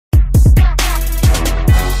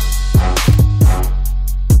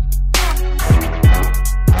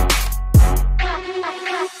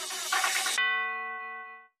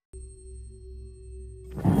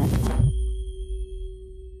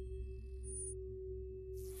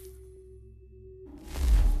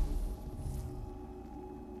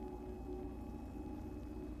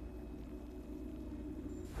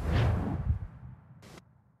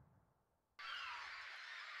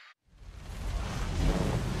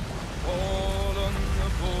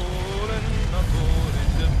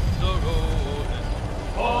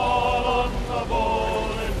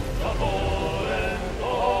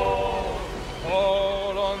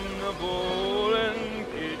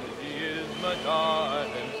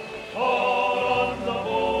garden. All on the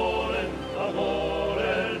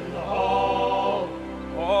Boleyn Hall.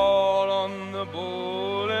 All on the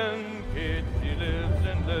Boleyn Kit, she lives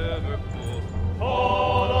in Liverpool.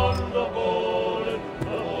 All on the Boleyn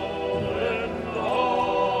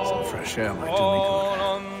Hall. Some fresh air might do me good. All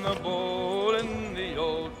on the Boleyn, the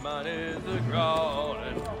old man is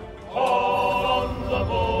a-growling. All on the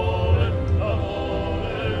Boleyn Hall.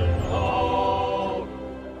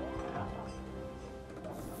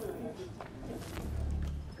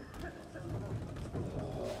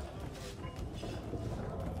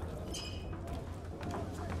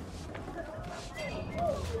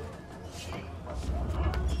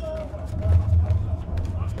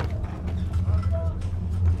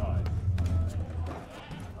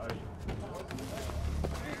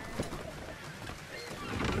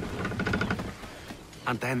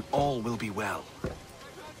 And then all will be well.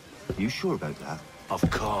 You sure about that? Of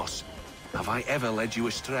course. Have I ever led you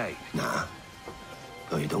astray? Nah.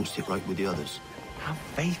 No, you don't stick right with the others. Have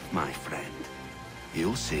faith, my friend.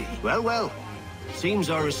 You'll see. Well, well. Seems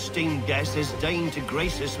our esteemed guest has deigned to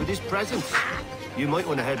grace us with his presence. You might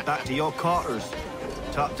want to head back to your quarters.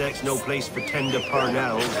 Top deck's no place for tender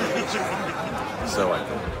parnells. So I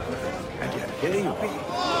thought. And yet here you be.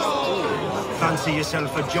 Fancy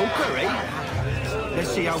yourself a joker, eh?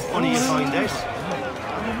 Let's see how funny you find this.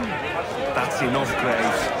 That's enough,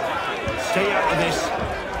 Graves. Stay out of this.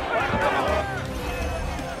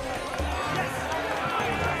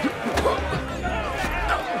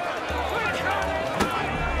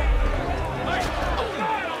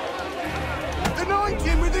 Anoint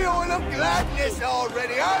him with the oil of gladness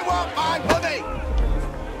already. I want mine for me.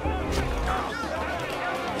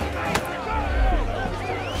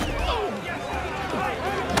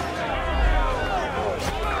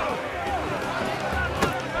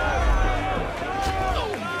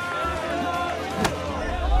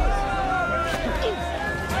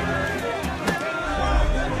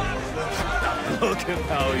 Look at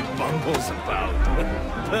how he bumbles about.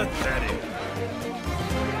 Pathetic.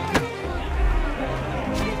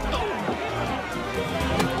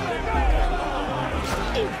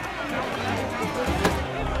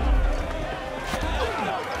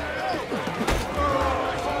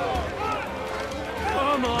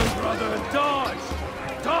 Come on, brother, dodge!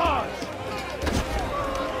 Dodge!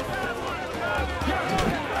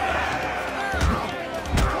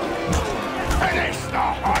 Finish the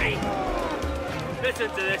hottie. Listen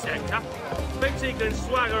to this, Hector. Thinks he can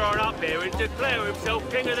swagger on up here and declare himself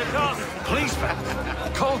king of the castle. Please,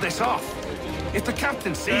 Val, call this off. If the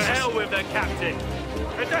captain To sees us... hell with the captain.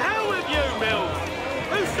 And to hell with you, Mills.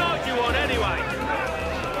 Whose side you on anyway?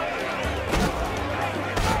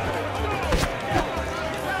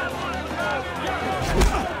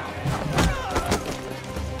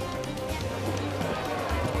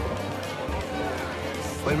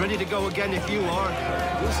 We're ready to go again if you are.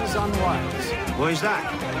 This is unwise. Why is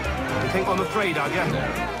that? You think I'm afraid, are you?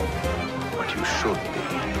 But you should be.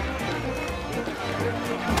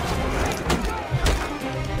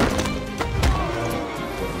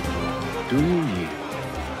 Do you yield?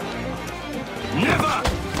 Never!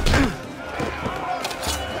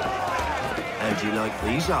 How do you like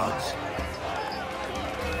these odds?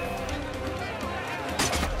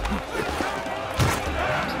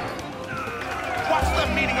 What's the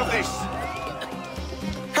meaning of this?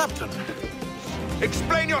 Captain,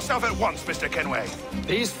 Explain yourself at once, Mr. Kenway.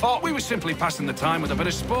 these thought we were simply passing the time with a bit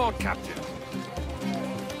of sport, Captain.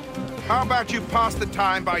 How about you pass the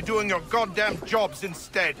time by doing your goddamn jobs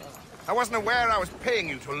instead? I wasn't aware I was paying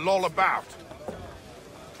you to loll about.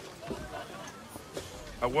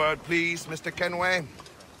 A word, please, Mr. Kenway.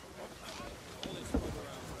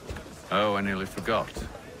 Oh, I nearly forgot.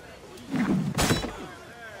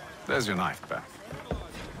 There's your knife back.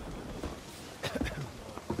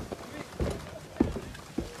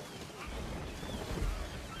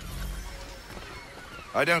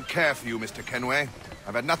 I don't care for you, Mr. Kenway.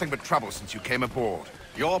 I've had nothing but trouble since you came aboard.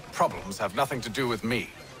 Your problems have nothing to do with me.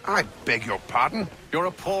 I beg your pardon? You're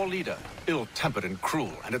a poor leader, ill-tempered and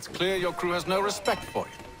cruel, and it's clear your crew has no respect for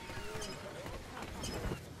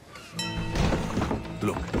you.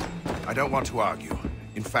 Look, I don't want to argue.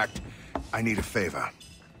 In fact, I need a favor.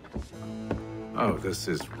 Oh, this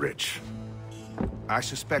is rich. I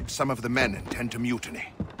suspect some of the men intend to mutiny.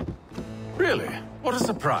 Really? What a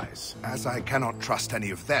surprise. As I cannot trust any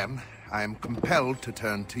of them, I am compelled to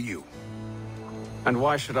turn to you. And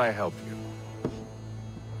why should I help you?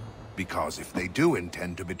 Because if they do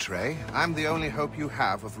intend to betray, I'm the only hope you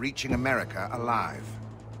have of reaching America alive.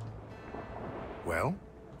 Well,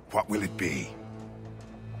 what will it be?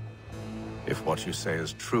 If what you say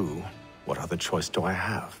is true, What other choice do I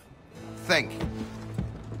have? Think.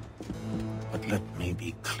 But let me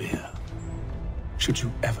be clear. Should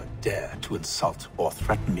you ever dare to insult or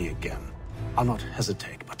threaten me again, I'll not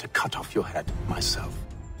hesitate but to cut off your head myself.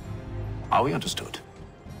 Are we understood?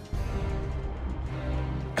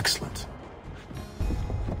 Excellent.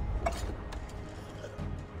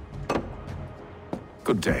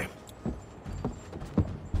 Good day.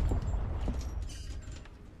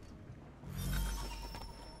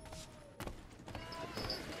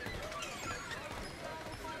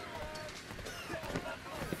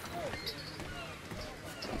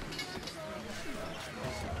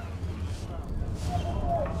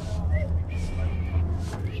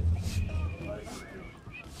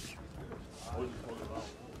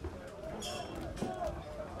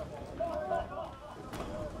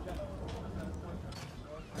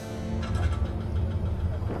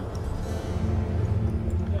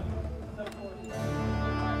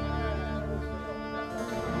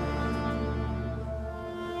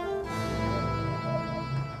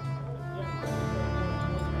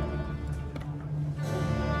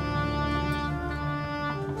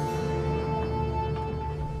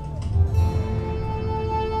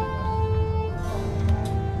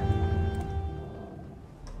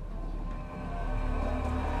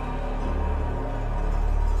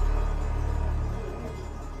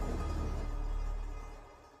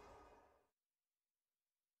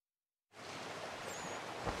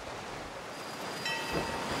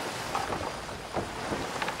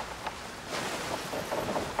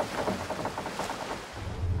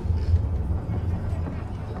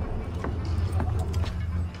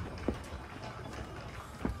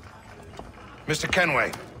 Mr.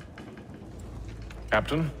 Kenway.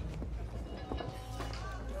 Captain?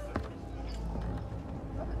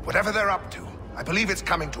 Whatever they're up to, I believe it's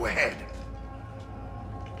coming to a head.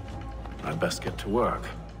 I'd best get to work.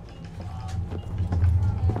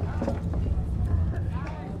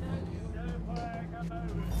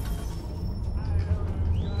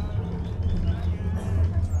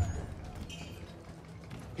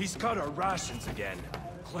 He's cut our rations again.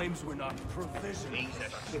 Claims we're not provisioned. He's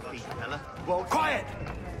a shifty fella. Well, quiet!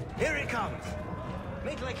 Here it comes.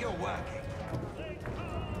 Make like you're working.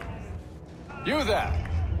 You there!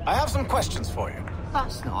 I have some questions for you.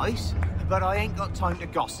 That's nice, but I ain't got time to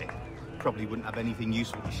gossip. Probably wouldn't have anything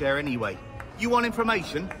useful to share anyway. You want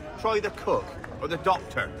information? Try the cook or the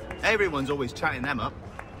doctor. Everyone's always chatting them up.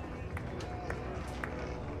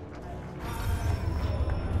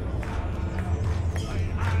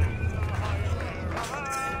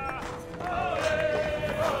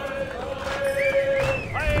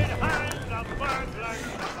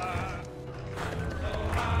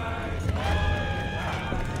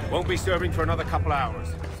 Won't be serving for another couple hours.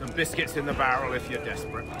 Some biscuits in the barrel if you're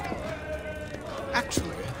desperate.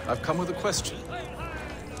 Actually, I've come with a question.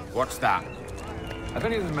 What's that? Have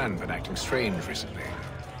any of the men been acting strange recently?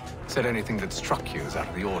 Said anything that struck you as out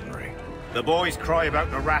of the ordinary? The boys cry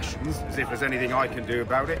about the rations, as if there's anything I can do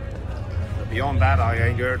about it. But beyond that, I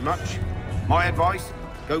ain't heard much. My advice?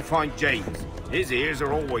 Go find James. His ears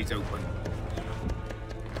are always open.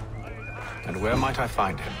 And where might I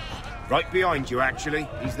find him? Right behind you, actually.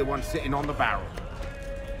 He's the one sitting on the barrel.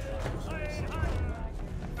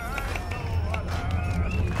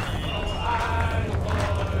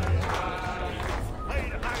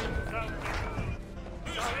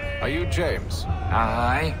 Are you James?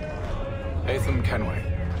 Aye. Haytham Kenway.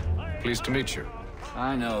 Pleased to meet you.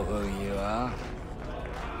 I know who you are.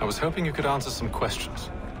 I was hoping you could answer some questions.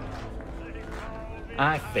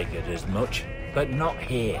 I figured as much, but not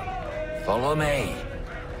here. Follow me.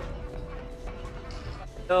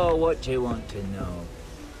 So, what do you want to know?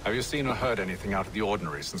 Have you seen or heard anything out of the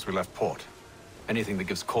ordinary since we left port? Anything that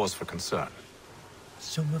gives cause for concern?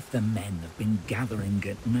 Some of the men have been gathering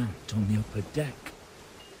at night on the upper deck.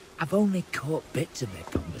 I've only caught bits of their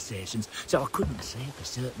conversations, so I couldn't say for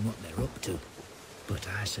certain what they're up to. But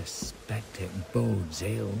I suspect it bodes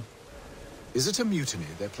ill. Is it a mutiny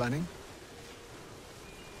they're planning?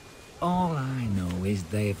 All I know is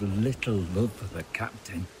they've little love for the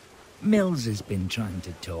captain. Mills has been trying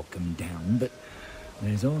to talk him down, but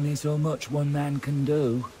there's only so much one man can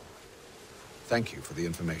do. Thank you for the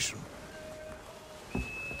information.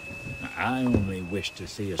 I only wish to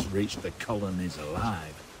see us reach the colonies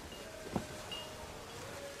alive.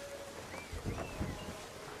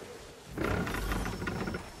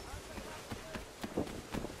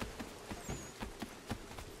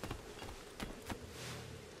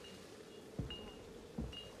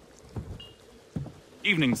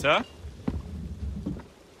 Evening, sir.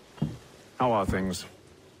 How are things?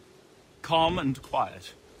 Calm and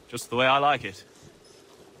quiet. Just the way I like it.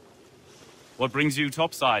 What brings you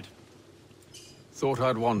topside? Thought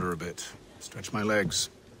I'd wander a bit. Stretch my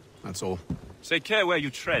legs. That's all. Take care where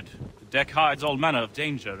you tread. The deck hides all manner of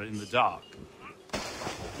danger in the dark.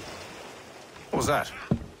 What was that?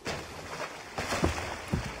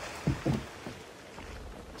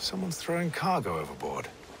 Someone's throwing cargo overboard.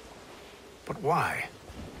 But why?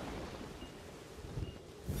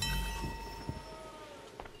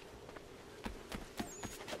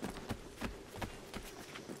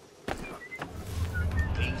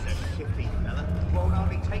 He's a shifty fella. Won't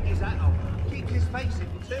hardly take his hat off. Keep his face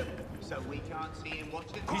in too, so we can't see him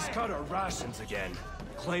watching. He's cut our rations again.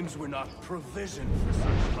 Claims we're not provisioned for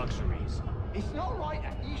such luxuries. It's not right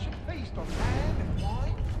that you should feast on ham and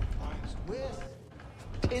wine whilst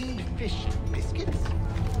we're tinned fish and biscuits.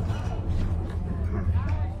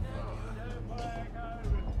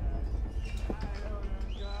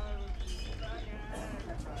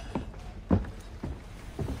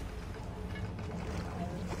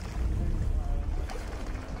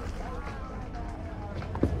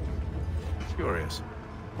 Curious.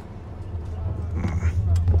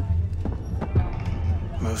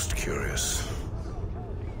 Most curious.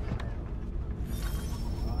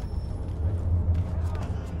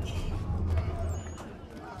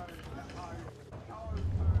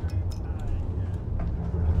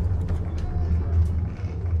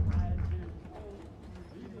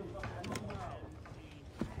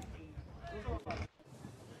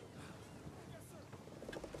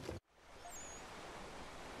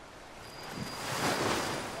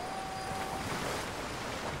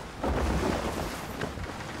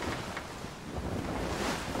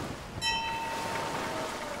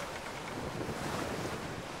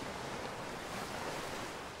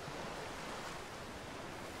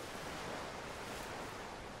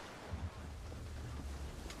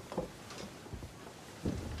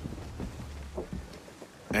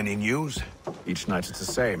 Any news? Each night it's the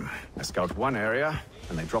same. I scout one area,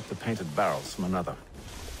 and they drop the painted barrels from another.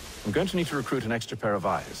 I'm going to need to recruit an extra pair of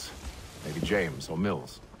eyes. Maybe James or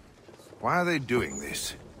Mills. Why are they doing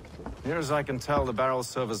this? Near as I can tell, the barrels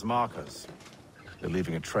serve as markers. They're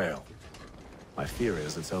leaving a trail. My fear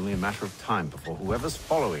is it's only a matter of time before whoever's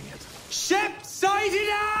following it... Ship sighted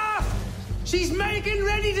aft! She's making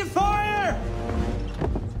ready to fire!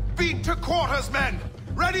 Beat to quarters, men!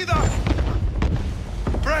 Ready the...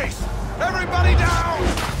 Brace! Everybody down!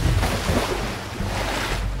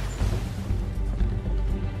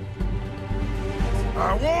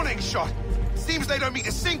 A warning shot! Seems they don't mean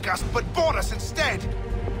to sink us, but board us instead!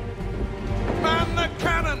 Man the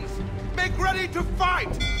cannons! Make ready to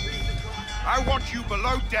fight! I want you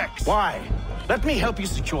below decks. Why? Let me help you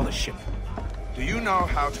secure the ship. Do you know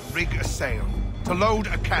how to rig a sail? To load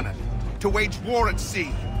a cannon? To wage war at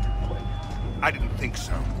sea? I didn't think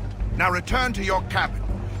so. Now return to your cabin.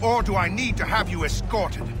 Or do I need to have you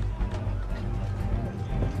escorted?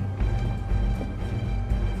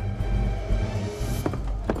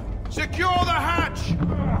 Secure the hatch!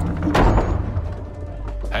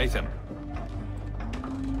 Haytham.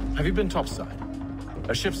 Have you been topside?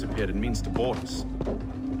 A ship's appeared and means to board us.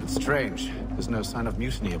 It's strange. There's no sign of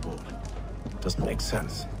mutiny aboard. Doesn't make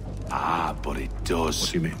sense. Ah, but it does.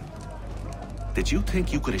 What do you mean? Did you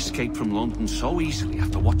think you could escape from London so easily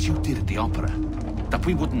after what you did at the Opera? That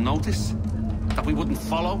we wouldn't notice? That we wouldn't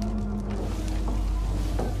follow?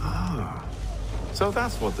 Ah. So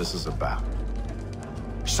that's what this is about.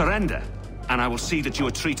 Surrender, and I will see that you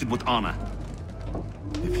are treated with honor.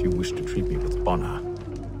 If you wish to treat me with honor,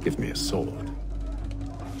 give me a sword.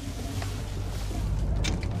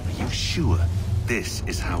 Are you sure this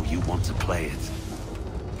is how you want to play it?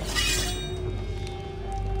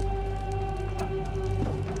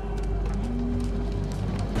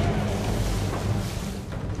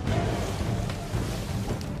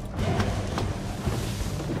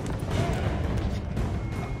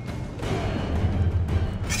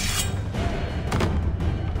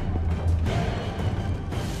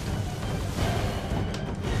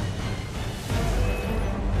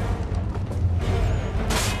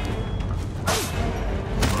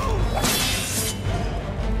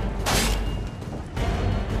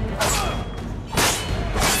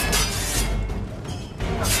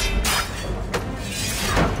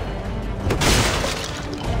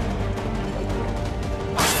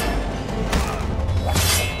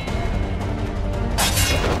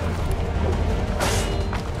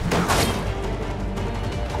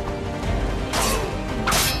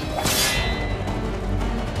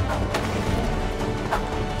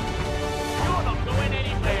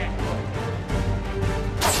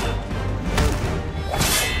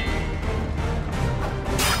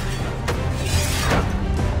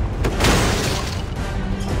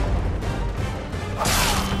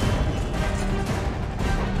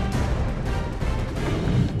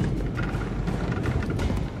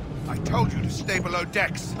 stay below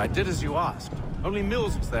decks. I did as you asked. Only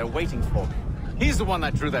Mills was there waiting for me. He's the one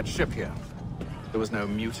that drew that ship here. There was no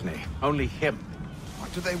mutiny, only him.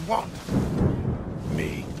 What do they want?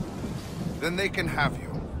 Me. Then they can have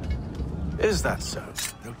you. Is that so?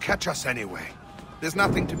 They'll catch us anyway. There's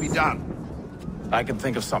nothing to be done. I can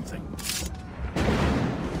think of something.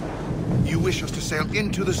 You wish us to sail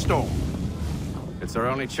into the storm? It's our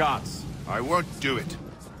only chance. I won't do it.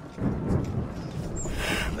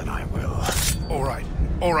 Then I will. All right,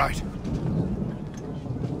 all right.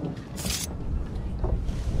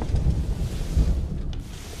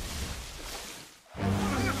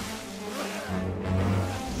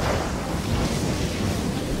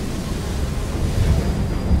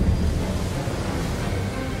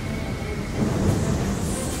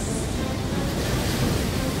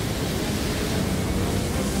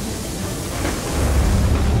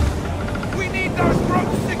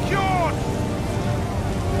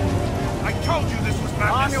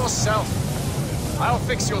 I'll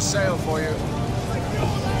fix your sail for you.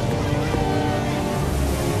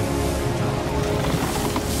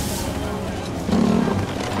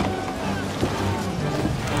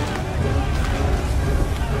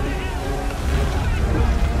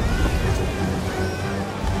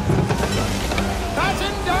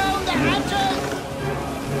 Batten down the hatches!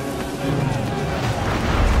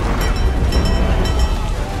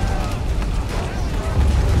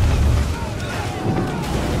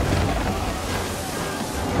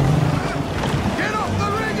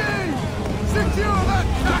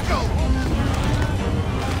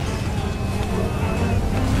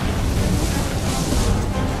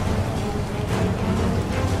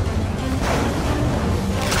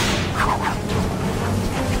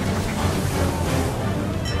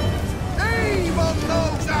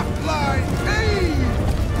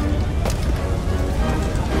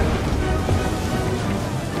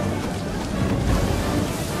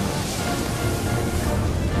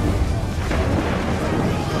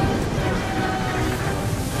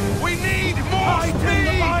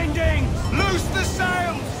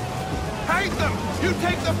 You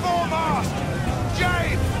take the foremast!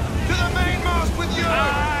 James, to the mainmast with you!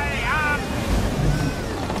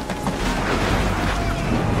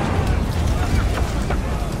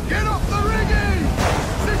 Get off the rigging!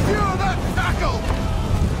 Secure that tackle!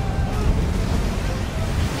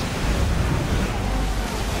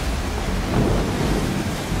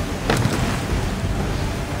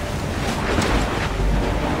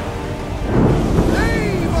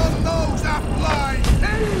 Heave on those aft lines!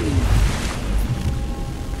 Heave!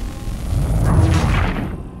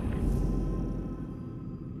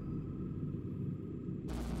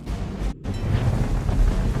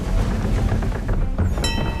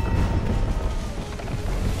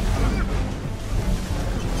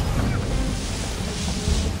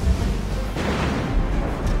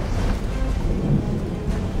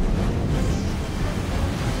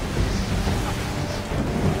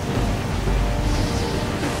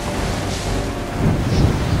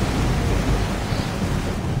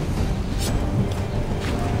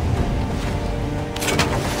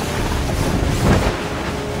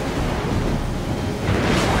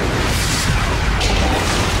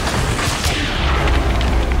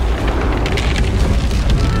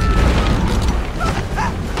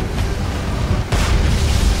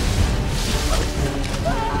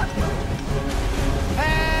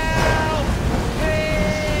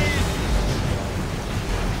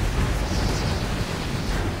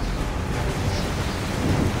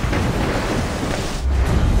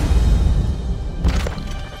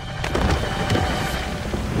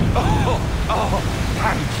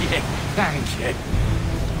 Thank you.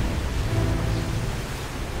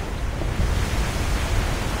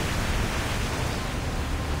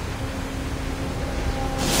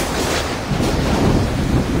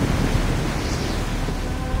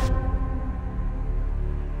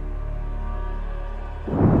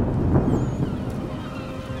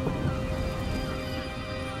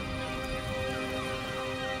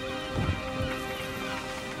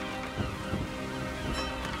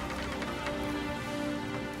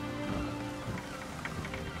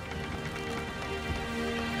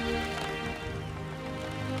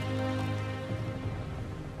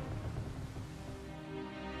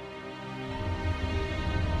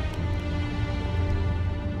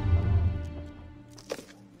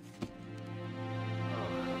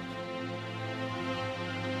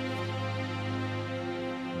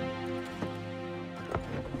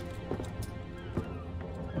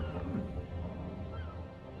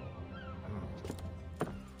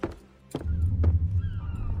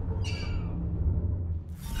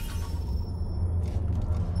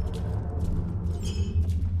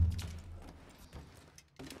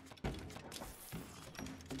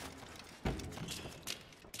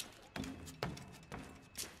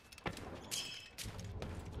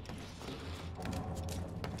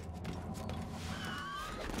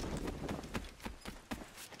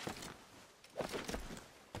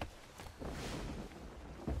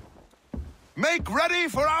 Make ready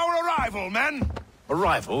for our arrival, men!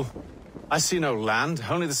 Arrival? I see no land,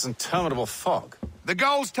 only this interminable fog. The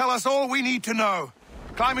gulls tell us all we need to know.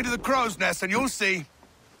 Climb into the crow's nest and you'll see.